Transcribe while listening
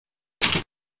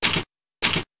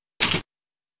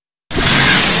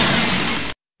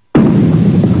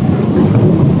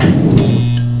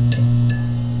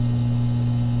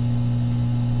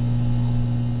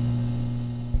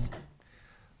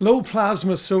Low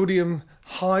plasma sodium,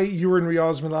 high urinary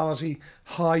osmolality,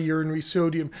 high urinary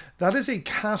sodium. That is a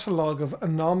catalogue of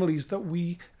anomalies that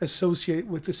we associate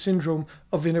with the syndrome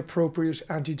of inappropriate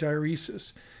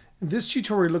antidiuresis. This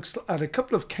tutorial looks at a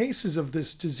couple of cases of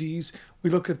this disease. We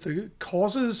look at the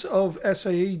causes of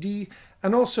SIAD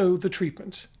and also the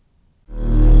treatment.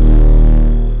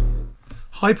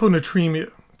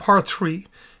 Hyponatremia, Part 3,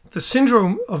 the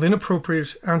syndrome of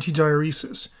inappropriate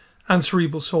antidiuresis and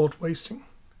cerebral salt wasting.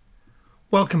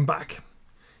 Welcome back.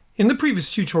 In the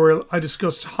previous tutorial, I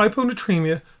discussed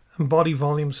hyponatremia and body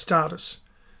volume status.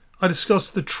 I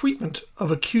discussed the treatment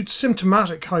of acute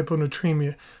symptomatic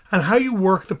hyponatremia and how you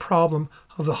work the problem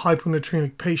of the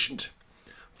hyponatremic patient.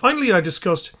 Finally, I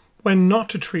discussed when not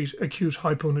to treat acute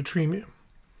hyponatremia.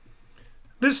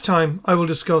 This time, I will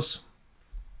discuss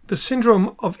the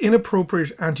syndrome of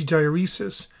inappropriate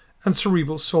antidiuresis and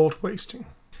cerebral salt wasting.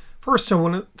 First, I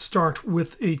want to start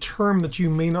with a term that you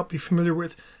may not be familiar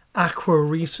with,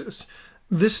 aquaresis.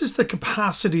 This is the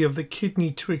capacity of the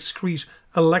kidney to excrete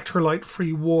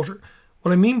electrolyte-free water.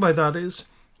 What I mean by that is,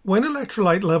 when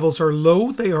electrolyte levels are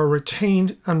low, they are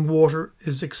retained and water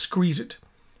is excreted.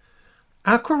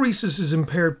 Aquaresis is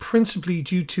impaired principally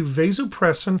due to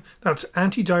vasopressin, that's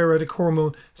antidiuretic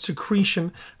hormone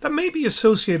secretion, that may be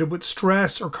associated with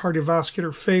stress or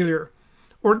cardiovascular failure,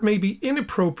 or it may be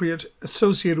inappropriate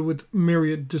associated with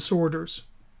myriad disorders.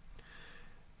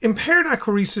 Impaired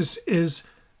aquaresis is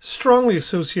strongly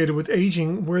associated with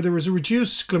aging, where there is a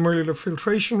reduced glomerular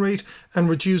filtration rate and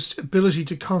reduced ability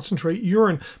to concentrate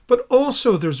urine, but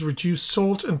also there's reduced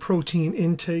salt and protein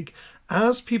intake.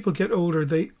 As people get older,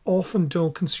 they often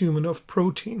don't consume enough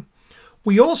protein.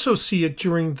 We also see it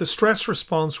during the stress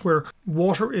response, where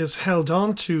water is held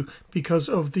onto because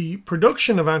of the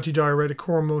production of antidiuretic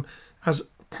hormone as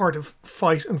part of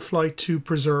fight and flight to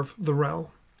preserve the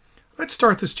REL. Let's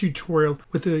start this tutorial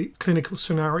with a clinical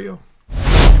scenario.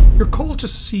 You're called to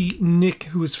see Nick,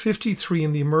 who is 53,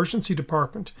 in the emergency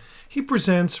department. He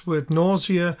presents with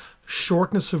nausea,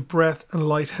 shortness of breath and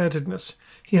lightheadedness.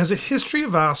 He has a history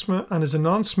of asthma and is a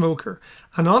non-smoker,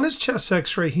 and on his chest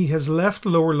x-ray he has left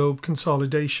lower lobe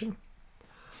consolidation.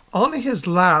 On his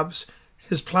labs,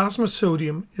 his plasma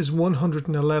sodium is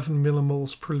 111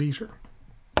 millimoles per litre.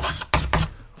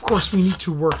 Of course, we need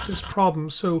to work this problem,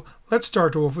 so let's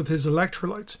start off with his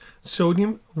electrolytes.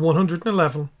 Sodium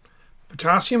 111,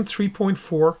 potassium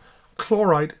 3.4,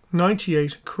 chloride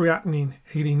 98, creatinine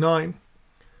 89.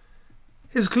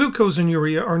 His glucose and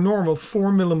urea are normal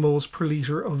 4 millimoles per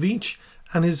litre of each,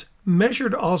 and his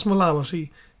measured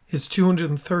osmolality is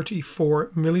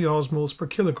 234 milliosmoles per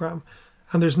kilogram,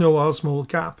 and there's no osmol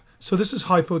gap. So this is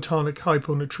hypotonic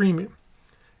hyponatremia.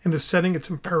 In this setting, it's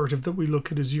imperative that we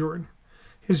look at his urine.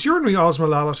 His urinary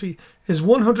osmolality is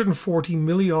 140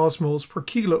 milliosmoles per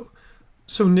kilo,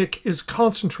 so Nick is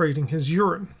concentrating his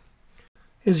urine.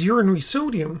 His urinary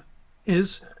sodium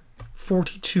is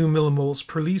 42 millimoles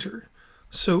per litre,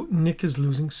 so Nick is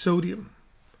losing sodium.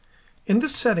 In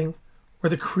this setting, where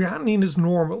the creatinine is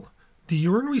normal, the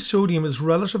urinary sodium is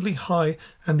relatively high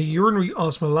and the urinary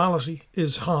osmolality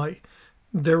is high.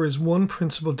 There is one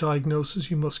principal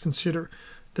diagnosis you must consider: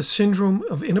 the syndrome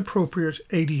of inappropriate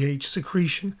ADH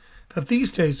secretion, that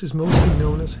these days is mostly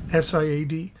known as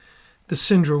SIAD, the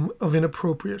syndrome of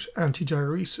inappropriate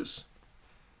antidiuresis.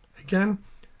 Again,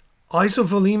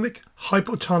 isovolemic,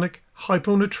 hypotonic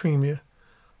hyponatremia,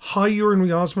 high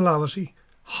urinary osmolality,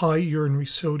 high urinary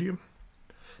sodium.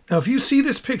 Now, if you see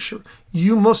this picture,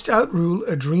 you must outrule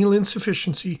adrenal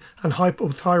insufficiency and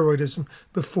hypothyroidism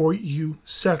before you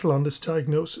settle on this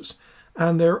diagnosis.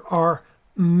 And there are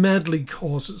medley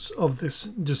causes of this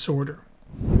disorder.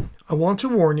 I want to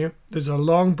warn you, there's a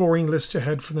long, boring list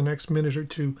ahead for the next minute or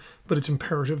two, but it's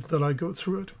imperative that I go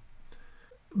through it.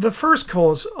 The first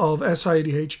cause of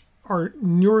SIADH are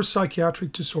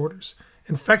neuropsychiatric disorders: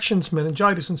 infections,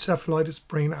 meningitis, encephalitis,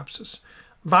 brain abscess,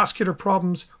 vascular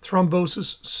problems,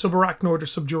 thrombosis, subarachnoid or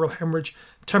subdural hemorrhage,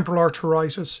 temporal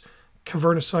arteritis,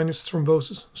 cavernous sinus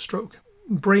thrombosis, stroke,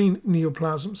 brain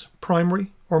neoplasms,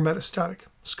 primary or metastatic,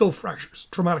 skull fractures,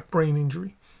 traumatic brain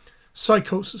injury,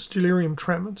 psychosis, delirium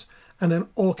tremens, and then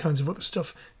all kinds of other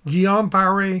stuff: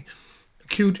 Guillain-Barré,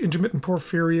 acute intermittent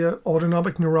porphyria,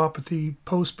 autonomic neuropathy,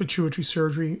 post-pituitary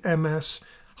surgery, MS,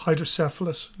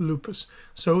 hydrocephalus, lupus.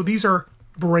 So these are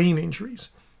brain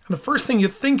injuries. And the first thing you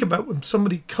think about when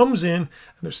somebody comes in and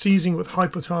they're seizing with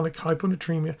hypotonic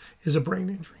hyponatremia is a brain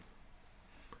injury.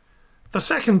 The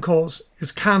second cause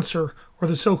is cancer, or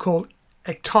the so-called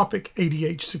ectopic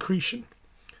ADH secretion.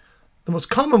 The most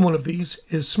common one of these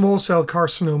is small cell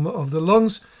carcinoma of the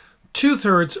lungs.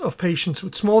 2/3 of patients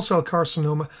with small cell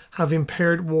carcinoma have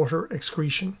impaired water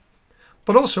excretion.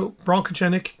 but also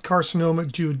bronchogenic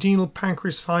carcinoma, duodenal,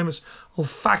 pancreas, thymus,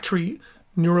 olfactory,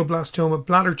 neuroblastoma,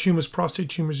 bladder tumors, prostate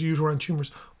tumors, uterine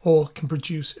tumors, all can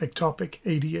produce ectopic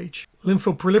ADH.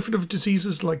 Lymphoproliferative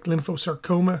diseases like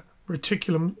lymphosarcoma,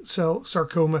 reticulum cell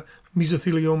sarcoma,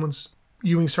 mesotheliomas,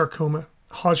 Ewing sarcoma,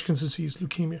 Hodgkin's disease,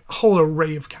 leukemia, a whole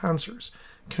array of cancers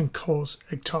can cause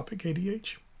ectopic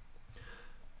ADH.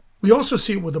 We also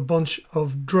see it with a bunch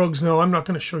of drugs. Now, I'm not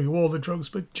going to show you all the drugs,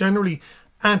 but generally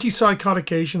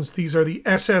antipsychotic agents, these are the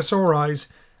SSRIs,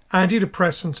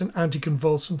 antidepressants and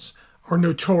anticonvulsants, are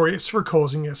notorious for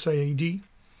causing SIAD.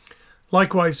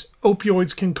 Likewise,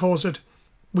 opioids can cause it.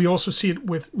 We also see it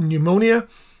with pneumonia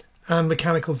and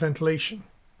mechanical ventilation.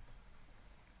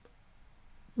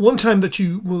 One time that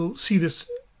you will see this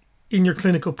in your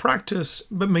clinical practice,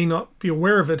 but may not be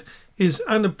aware of it, is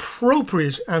an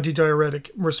appropriate antidiuretic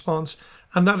response,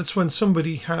 and that it's when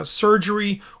somebody has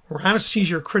surgery or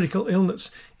anesthesia or critical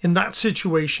illness. In that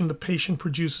situation, the patient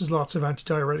produces lots of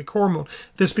antidiuretic hormone.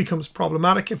 This becomes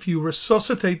problematic if you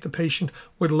resuscitate the patient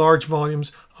with large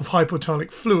volumes of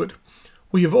hypotonic fluid.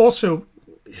 We have also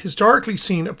historically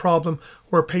seen a problem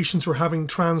where patients were having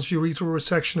transurethral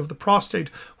resection of the prostate,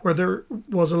 where there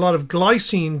was a lot of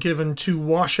glycine given to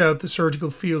wash out the surgical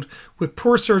field. With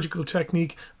poor surgical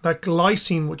technique, that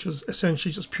glycine, which was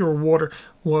essentially just pure water,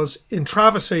 was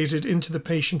intravasated into the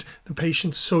patient. The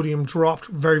patient's sodium dropped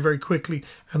very, very quickly,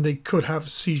 and they could have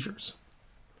seizures.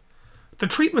 The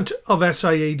treatment of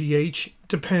SIADH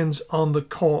depends on the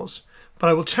cause, but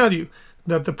I will tell you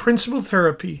that the principal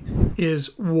therapy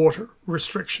is water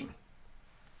restriction.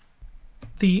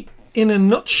 The in a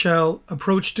nutshell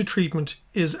approach to treatment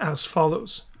is as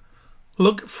follows.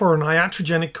 Look for an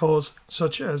iatrogenic cause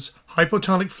such as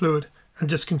hypotonic fluid and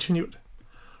discontinue it.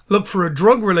 Look for a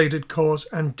drug-related cause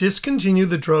and discontinue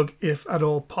the drug if at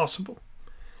all possible.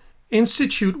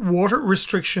 Institute water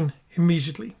restriction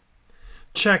immediately.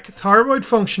 Check thyroid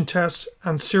function tests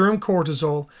and serum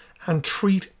cortisol and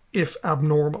treat if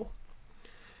abnormal.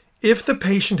 If the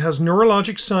patient has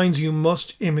neurologic signs, you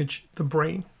must image the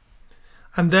brain.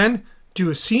 And then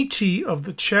do a CT of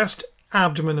the chest,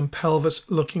 abdomen, and pelvis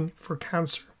looking for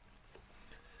cancer.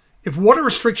 If water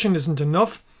restriction isn't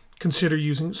enough, consider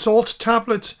using salt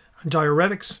tablets and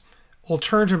diuretics.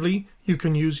 Alternatively, you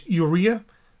can use Urea,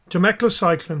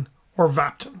 demeclocycline, or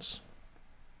Vaptans.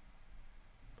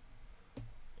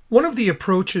 One of the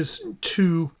approaches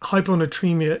to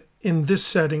hyponatremia in this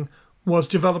setting was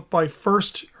developed by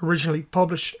Furst, originally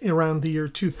published around the year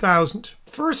 2000.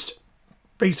 Furst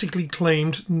basically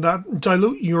claimed that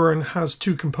dilute urine has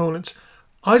two components: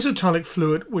 isotonic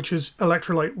fluid, which is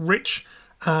electrolyte rich,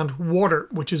 and water,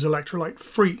 which is electrolyte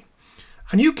free.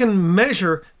 And you can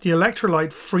measure the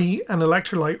electrolyte free and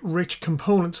electrolyte rich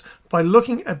components by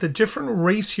looking at the different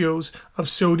ratios of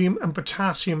sodium and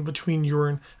potassium between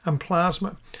urine and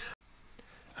plasma.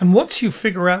 And once you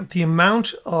figure out the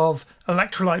amount of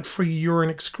electrolyte-free urine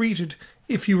excreted,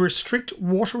 if you restrict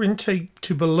water intake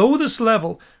to below this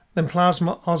level, then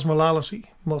plasma osmolality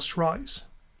must rise.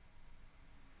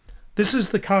 This is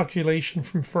the calculation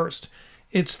from Furst.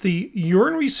 It's the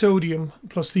urinary sodium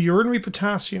plus the urinary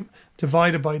potassium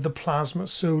divided by the plasma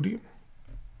sodium.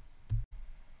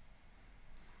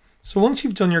 So once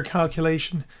you've done your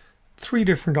calculation, three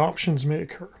different options may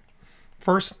occur.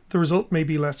 First, the result may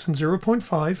be less than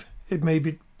 0.5, it may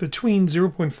be between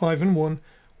 0.5 and 1,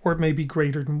 or it may be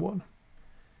greater than 1.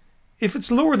 If it's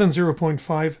lower than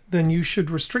 0.5, then you should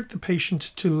restrict the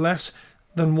patient to less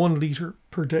than 1 litre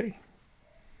per day.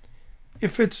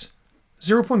 If it's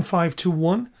 0.5 to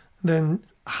 1, then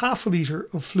half a litre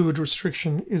of fluid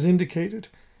restriction is indicated.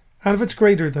 And if it's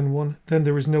greater than 1, then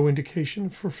there is no indication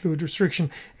for fluid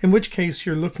restriction, in which case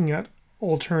you're looking at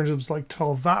alternatives like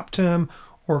Tolvaptan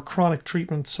or chronic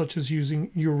treatments such as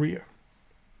using Urea.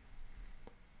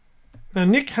 Now,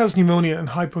 Nick has pneumonia and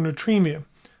hyponatremia.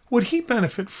 Would he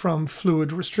benefit from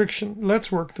fluid restriction?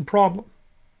 Let's work the problem.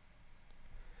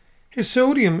 His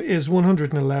sodium is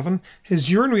 111,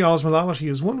 his urinary osmolality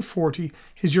is 140,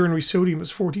 his urinary sodium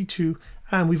is 42,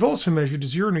 and we've also measured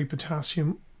his urinary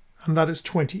potassium, and that is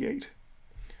 28.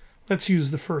 Let's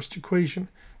use the first equation.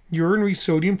 Urinary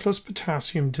sodium plus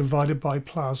potassium divided by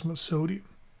plasma sodium.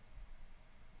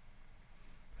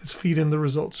 Let's feed in the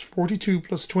results. 42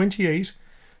 plus 28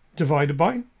 divided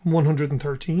by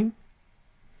 113.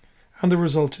 And the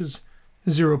result is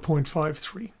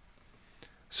 0.53.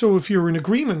 So if you're in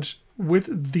agreement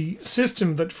with the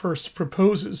system that Furst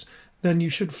proposes, then you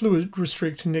should fluid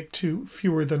restrict Nick to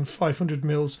fewer than 500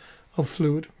 mils of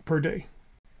fluid per day.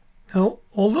 Now,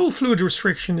 although fluid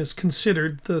restriction is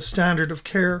considered the standard of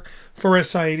care for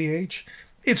SIADH,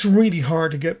 it's really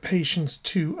hard to get patients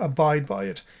to abide by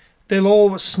it. they'll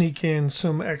always sneak in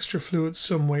some extra fluid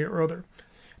some way or other.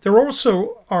 There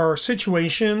also are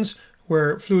situations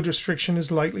where fluid restriction is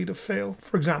likely to fail.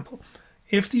 For example,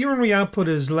 if the urinary output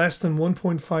is less than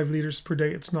 1.5 litres per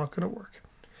day, it's not going to work.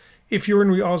 If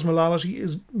urinary osmolality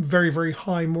is very, very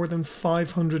high, more than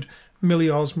 500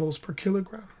 milliosmoles per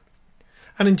kilogram.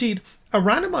 And indeed, a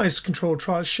randomized controlled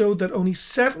trial showed that only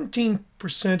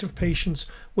 17% of patients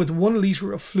with 1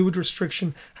 litre of fluid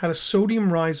restriction had a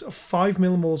sodium rise of 5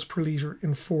 millimoles per litre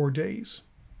in 4 days.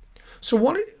 So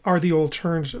what are the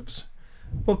alternatives?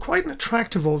 Well, quite an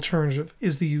attractive alternative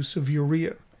is the use of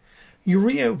urea.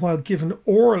 Urea, while given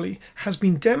orally, has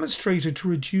been demonstrated to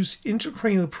reduce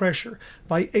intracranial pressure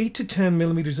by 8 to 10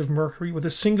 millimeters of mercury with a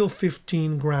single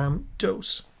 15-gram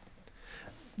dose.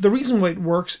 The reason why it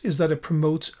works is that it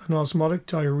promotes an osmotic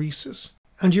diuresis,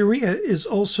 and urea is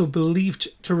also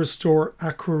believed to restore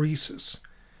aquaresis.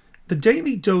 The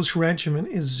daily dose regimen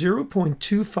is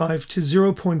 0.25 to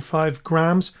 0.5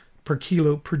 grams per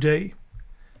kilo per day.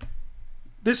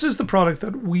 This is the product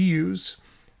that we use,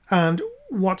 and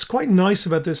what's quite nice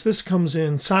about this comes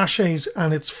in sachets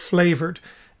and it's flavored.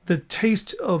 The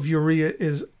taste of urea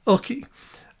is ucky,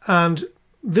 and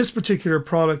this particular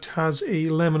product has a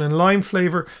lemon and lime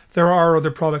flavor. There are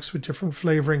other products with different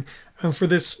flavoring, and for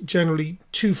this, generally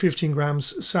 2 15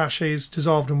 grams sachets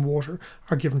dissolved in water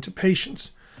are given to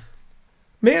patients.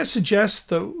 May I suggest,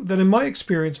 though, that in my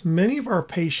experience, many of our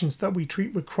patients that we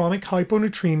treat with chronic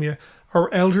hyponatremia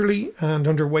are elderly and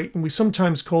underweight, and we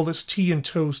sometimes call this tea and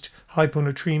toast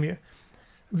hyponatremia.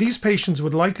 These patients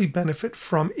would likely benefit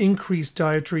from increased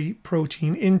dietary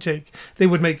protein intake. They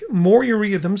would make more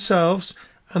urea themselves,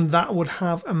 and that would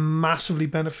have a massively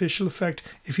beneficial effect,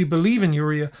 if you believe in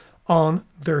urea, on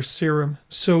their serum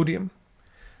sodium.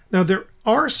 Now, there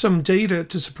are some data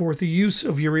to support the use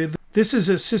of urea. This is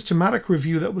a systematic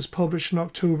review that was published in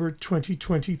October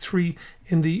 2023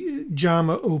 in the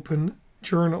JAMA Open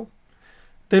Journal.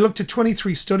 They looked at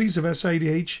 23 studies of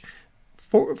SIADH.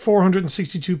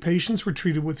 462 patients were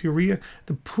treated with urea.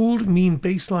 The pooled mean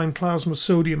baseline plasma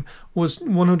sodium was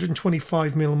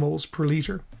 125 millimoles per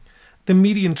litre. The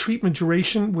median treatment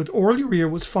duration with oral urea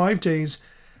was 5 days,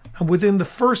 and within the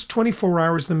first 24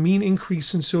 hours, the mean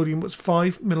increase in sodium was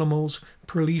 5 millimoles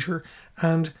per litre,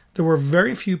 and there were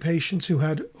very few patients who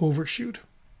had overshoot.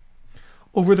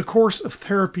 Over the course of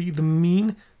therapy, the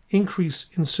mean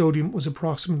increase in sodium was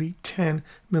approximately 10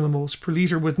 millimoles per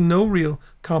litre, with no real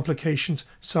complications,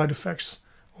 side effects,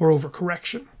 or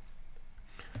overcorrection.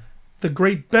 The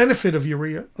great benefit of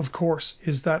urea, of course,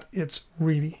 is that it's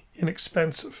really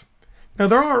inexpensive. Now,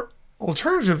 there are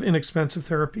alternative inexpensive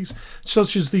therapies,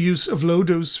 such as the use of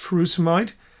low-dose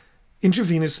frusemide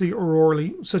intravenously or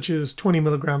orally, such as 20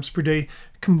 milligrams per day,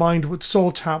 combined with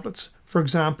salt tablets, for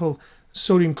example,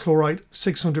 sodium chloride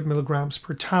 600 milligrams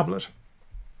per tablet.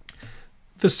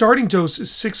 The starting dose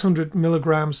is 600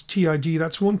 milligrams TID,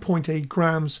 that's 1.8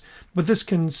 grams, but this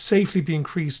can safely be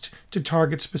increased to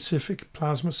target specific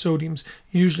plasma sodiums,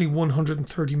 usually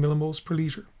 130 millimoles per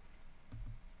litre.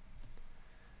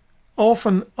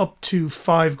 Often up to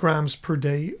 5 grams per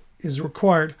day is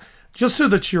required. Just so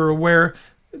that you're aware,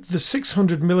 the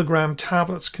 600 milligram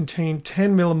tablets contain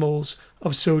 10 millimoles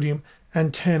of sodium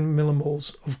and 10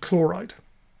 millimoles of chloride.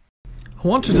 I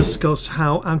want to discuss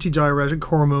how antidiuretic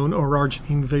hormone or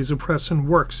arginine vasopressin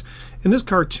works. In this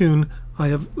cartoon, I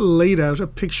have laid out a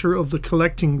picture of the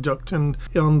collecting duct, and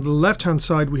on the left hand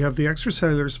side we have the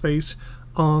extracellular space,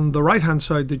 on the right hand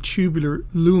side the tubular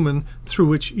lumen through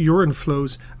which urine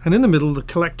flows, and in the middle the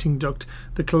collecting duct.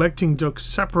 The collecting duct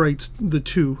separates the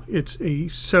two. It's a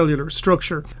cellular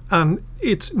structure and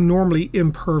it's normally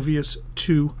impervious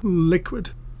to liquid.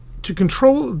 To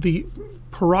control the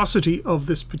porosity of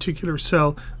this particular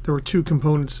cell, there are two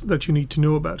components that you need to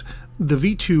know about: the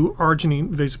V2 arginine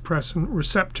vasopressin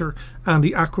receptor and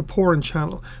the aquaporin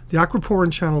channel. The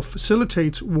aquaporin channel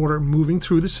facilitates water moving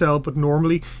through the cell, but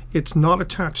normally it's not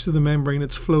attached to the membrane,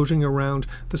 it's floating around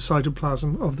the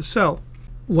cytoplasm of the cell.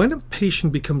 When a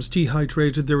patient becomes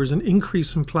dehydrated, there is an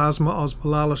increase in plasma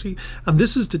osmolality, and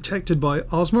this is detected by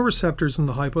osmoreceptors in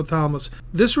the hypothalamus.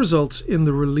 This results in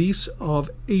the release of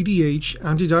ADH,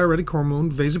 antidiuretic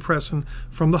hormone, vasopressin,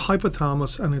 from the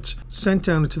hypothalamus, and it's sent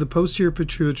down into the posterior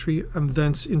pituitary and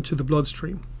thence into the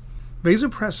bloodstream.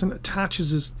 Vasopressin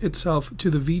attaches itself to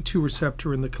the V2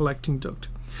 receptor in the collecting duct.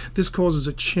 This causes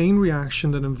a chain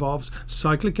reaction that involves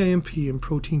cyclic AMP and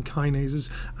protein kinases,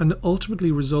 and ultimately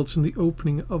results in the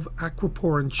opening of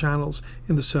aquaporin channels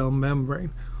in the cell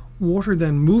membrane. Water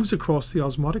then moves across the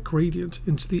osmotic gradient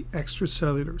into the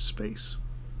extracellular space.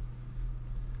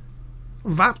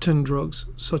 Vaptan drugs,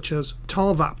 such as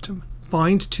Tolvaptan,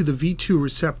 bind to the V2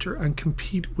 receptor and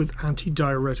compete with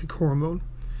antidiuretic hormone.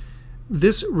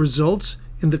 This results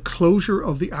in the closure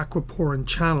of the aquaporin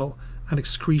channel and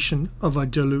excretion of a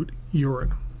dilute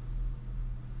urine.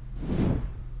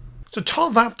 So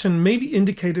Tolvaptan may be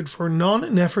indicated for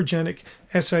non-nephrogenic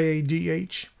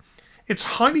SIADH. It's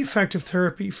highly effective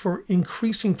therapy for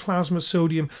increasing plasma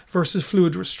sodium versus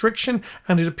fluid restriction,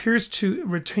 and it appears to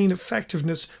retain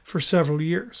effectiveness for several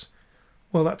years.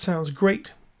 Well, that sounds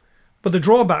great, but the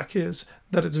drawback is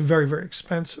that it's very, very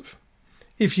expensive.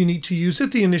 If you need to use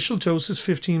it, the initial dose is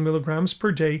 15 milligrams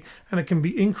per day, and it can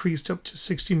be increased up to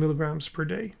 60 milligrams per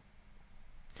day.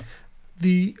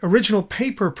 The original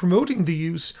paper promoting the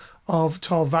use of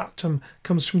Tolvaptan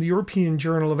comes from the European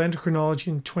Journal of Endocrinology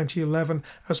in 2011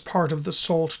 as part of the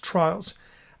SALT trials.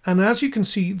 And as you can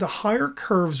see, the higher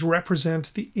curves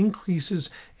represent the increases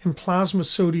in plasma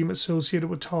sodium associated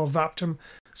with Tolvaptan,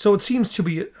 so it seems to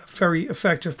be a very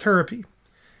effective therapy.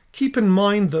 Keep in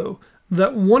mind, though,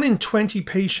 that 1 in 20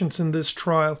 patients in this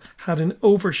trial had an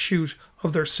overshoot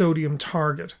of their sodium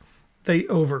target. They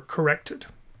overcorrected.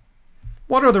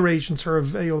 What other agents are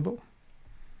available?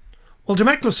 Well,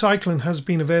 demeclocycline has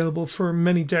been available for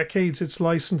many decades. It's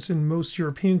licensed in most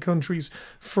European countries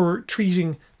for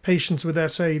treating patients with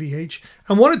SIADH.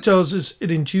 And what it does is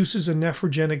it induces a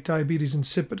nephrogenic diabetes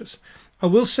insipidus. I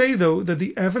will say, though, that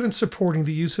the evidence supporting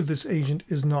the use of this agent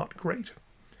is not great.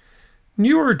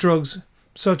 Newer drugs,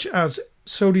 such as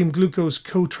sodium glucose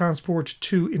cotransport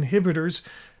 2 inhibitors,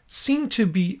 seem to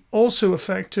be also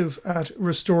effective at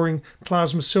restoring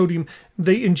plasma sodium.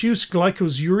 They induce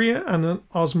glycosuria and an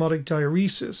osmotic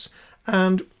diuresis,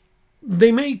 and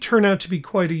they may turn out to be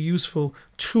quite a useful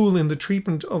tool in the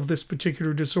treatment of this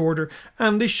particular disorder,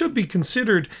 and they should be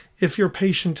considered if your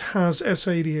patient has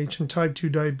SIADH and type 2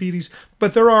 diabetes.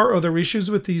 But there are other issues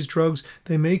with these drugs.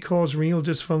 They may cause renal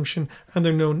dysfunction, and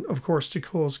they're known, of course, to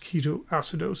cause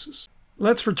ketoacidosis.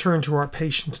 Let's return to our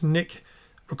patient, Nick.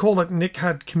 Recall that Nick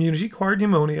had community-acquired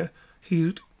pneumonia, he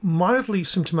had mildly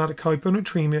symptomatic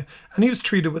hyponatremia, and he was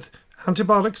treated with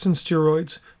antibiotics and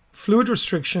steroids, fluid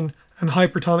restriction, and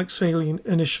hypertonic saline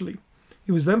initially.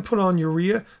 He was then put on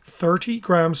urea 30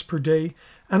 grams per day,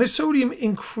 and his sodium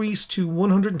increased to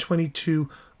 122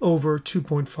 over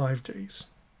 2.5 days.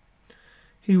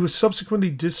 He was subsequently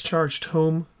discharged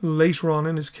home later on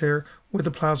in his care with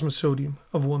a plasma sodium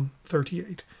of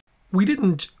 138. We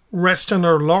didn't rest on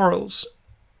our laurels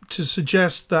to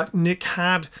suggest that Nick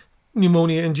had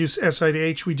pneumonia-induced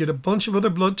SIADH. We did a bunch of other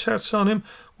blood tests on him.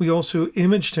 We also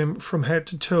imaged him from head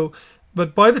to toe.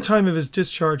 But by the time of his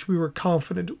discharge, we were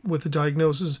confident with the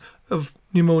diagnosis of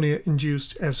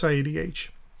pneumonia-induced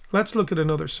SIADH. Let's look at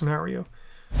another scenario.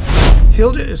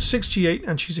 Hilda is 68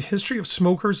 and she's a history of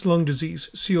smoker's lung disease,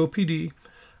 COPD,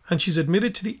 and she's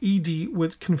admitted to the ED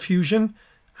with confusion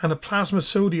and a plasma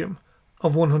sodium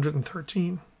of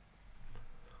 113.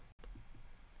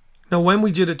 Now, when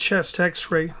we did a chest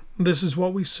x-ray, this is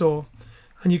what we saw.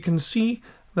 And you can see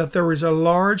that there is a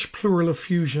large pleural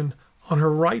effusion on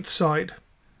her right side.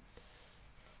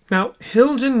 Now,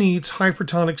 Hilda needs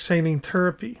hypertonic saline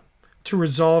therapy to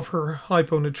resolve her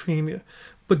hyponatremia,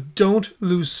 but don't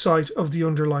lose sight of the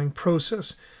underlying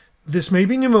process. This may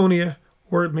be pneumonia,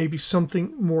 or it may be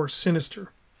something more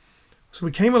sinister. So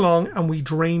we came along and we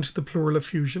drained the pleural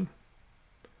effusion.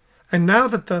 And now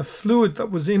that the fluid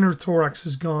that was in her thorax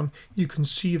is gone, you can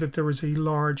see that there is a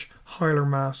large hilar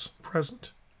mass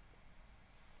present.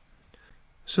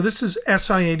 So this is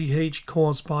SIADH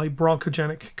caused by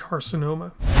bronchogenic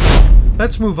carcinoma.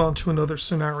 Let's move on to another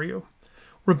scenario.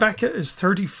 Rebecca is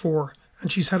 34 and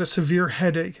she's had a severe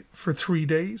headache for 3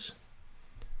 days.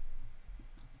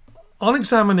 On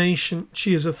examination,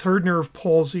 she has a third nerve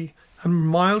palsy and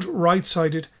mild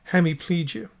right-sided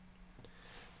hemiplegia.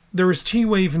 There is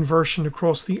T-wave inversion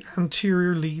across the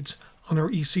anterior leads on her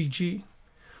ECG.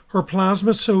 Her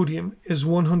plasma sodium is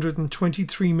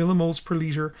 123 millimoles per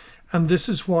litre, and this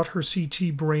is what her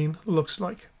CT brain looks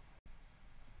like.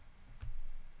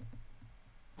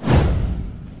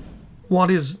 What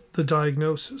is the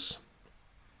diagnosis?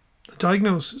 The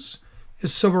diagnosis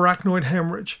is subarachnoid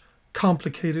hemorrhage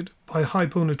complicated by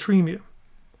hyponatremia.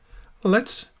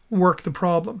 Let's work the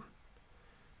problem.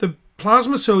 The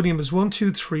plasma sodium is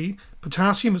 123,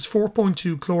 potassium is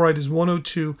 4.2, chloride is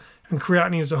 102, and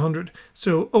creatinine is 100.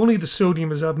 So only the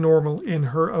sodium is abnormal in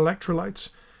her electrolytes.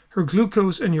 Her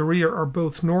glucose and urea are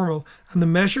both normal, and the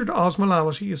measured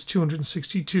osmolality is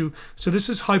 262. So this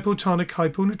is hypotonic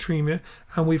hyponatremia,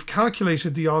 and we've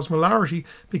calculated the osmolality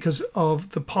because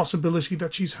of the possibility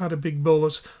that she's had a big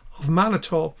bolus of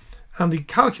mannitol, and the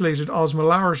calculated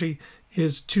osmolality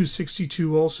is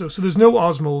 262 also. So there's no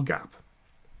osmol gap.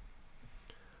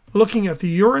 Looking at the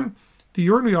urine, the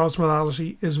urinary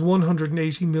osmolality is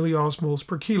 180 milliosmoles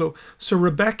per kilo. So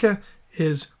Rebecca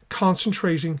is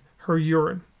concentrating her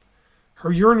urine.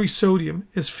 Her urinary sodium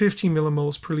is 50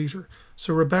 millimoles per liter.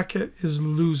 So Rebecca is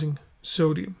losing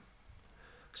sodium.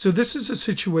 So this is a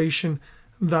situation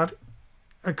that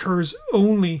occurs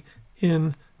only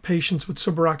in patients with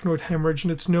subarachnoid hemorrhage,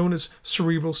 and it's known as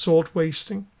cerebral salt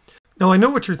wasting. Now I know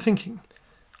what you're thinking.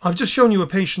 I've just shown you a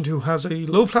patient who has a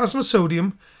low plasma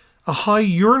sodium, a high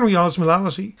urinary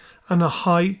osmolality, and a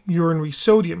high urinary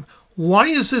sodium. Why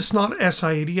is this not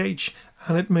SIADH?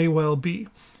 And it may well be.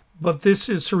 But this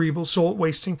is cerebral salt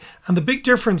wasting. And the big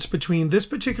difference between this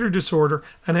particular disorder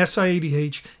and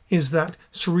SIADH is that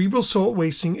cerebral salt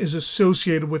wasting is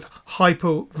associated with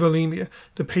hypovolemia.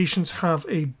 The patients have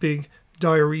a big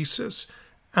diuresis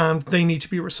and they need to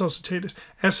be resuscitated.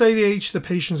 SIADH, the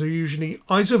patients are usually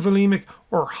isovolemic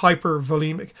or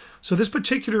hypervolemic. So this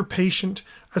particular patient,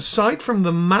 aside from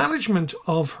the management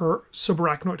of her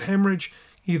subarachnoid hemorrhage,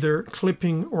 either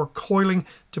clipping or coiling,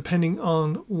 depending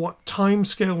on what time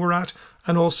scale we're at,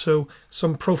 and also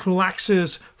some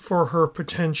prophylaxis for her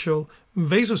potential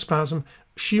vasospasm,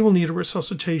 she will need a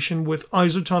resuscitation with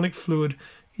isotonic fluid,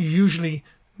 usually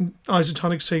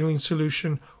isotonic saline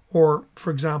solution, or,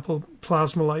 for example,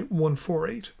 Plasmolite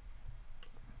 148.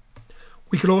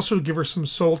 We could also give her some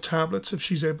salt tablets if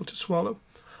she's able to swallow.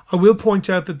 I will point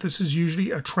out that this is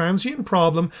usually a transient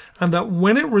problem and that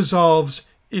when it resolves,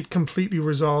 it completely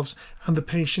resolves and the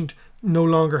patient no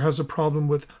longer has a problem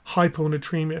with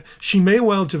hyponatremia. She may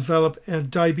well develop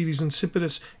diabetes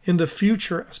insipidus in the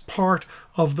future as part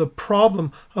of the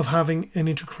problem of having an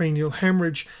intracranial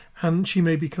hemorrhage, and she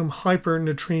may become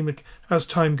hypernatremic as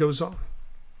time goes on.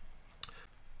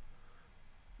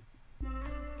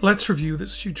 Let's review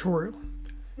this tutorial.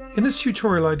 In this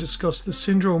tutorial I discussed the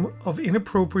syndrome of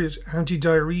inappropriate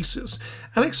antidiuresis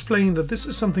and explained that this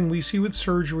is something we see with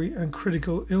surgery and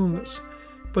critical illness,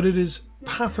 but it is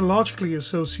pathologically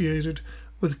associated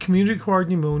with community-acquired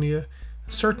pneumonia,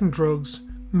 certain drugs,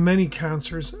 many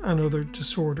cancers and other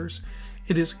disorders.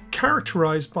 It is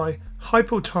characterized by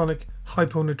hypotonic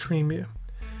hyponatremia.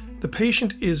 The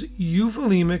patient is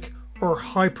euvolemic or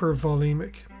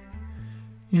hypervolemic.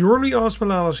 Urinary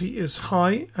osmolality is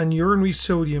high and urinary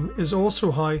sodium is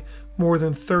also high, more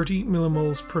than 30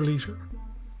 millimoles per liter.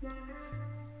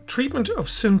 Treatment of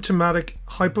symptomatic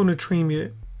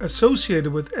hyponatremia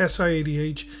associated with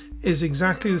SIADH is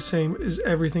exactly the same as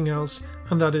everything else,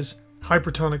 and that is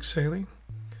hypertonic saline.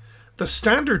 The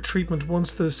standard treatment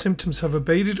once the symptoms have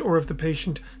abated or if the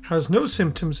patient has no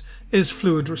symptoms is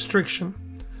fluid restriction.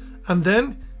 And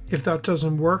then, if that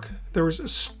doesn't work, there is a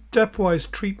stepwise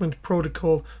treatment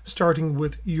protocol starting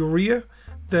with urea,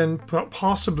 then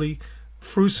possibly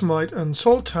frusemide and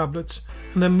salt tablets,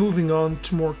 and then moving on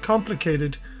to more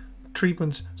complicated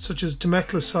treatments such as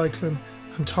demeclocycline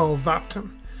and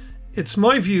Tolvaptan. It's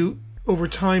my view over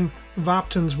time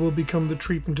Vaptans will become the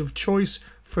treatment of choice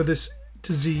for this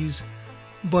disease,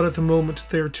 but at the moment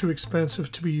they are too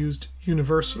expensive to be used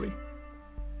universally.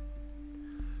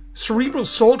 Cerebral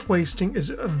salt wasting is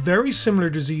a very similar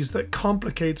disease that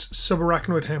complicates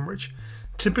subarachnoid hemorrhage.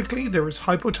 Typically there is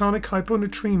hypotonic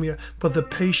hyponatremia, but the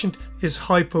patient is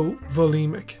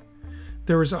hypovolemic.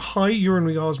 There is a high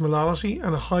urinary osmolality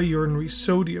and a high urinary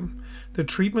sodium. The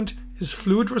treatment is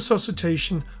fluid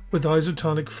resuscitation with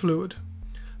isotonic fluid.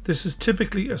 This is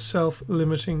typically a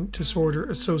self-limiting disorder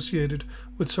associated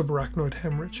with subarachnoid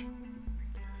hemorrhage.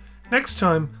 Next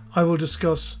time I will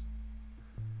discuss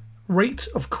rates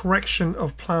of correction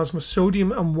of plasma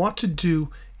sodium and what to do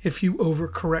if you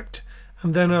overcorrect.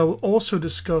 And then I will also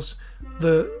discuss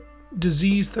the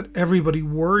disease that everybody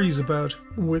worries about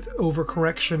with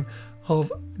overcorrection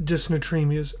of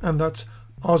dysnatremias, and that's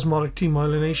osmotic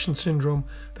demyelination syndrome,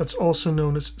 that's also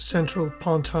known as central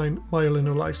pontine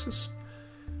myelinolysis.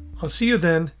 I'll see you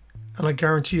then, and I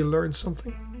guarantee you'll learn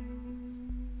something.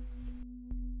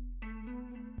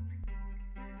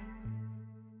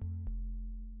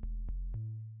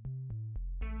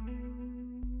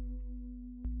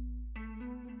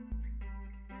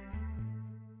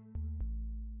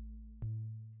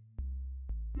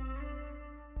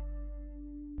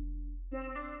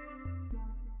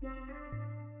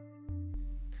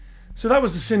 So that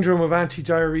was the syndrome of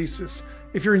antidiuresis.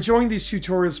 If you're enjoying these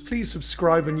tutorials, please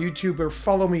subscribe on YouTube or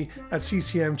follow me at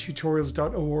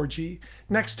ccmtutorials.org.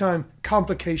 Next time,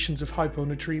 complications of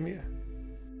hyponatremia.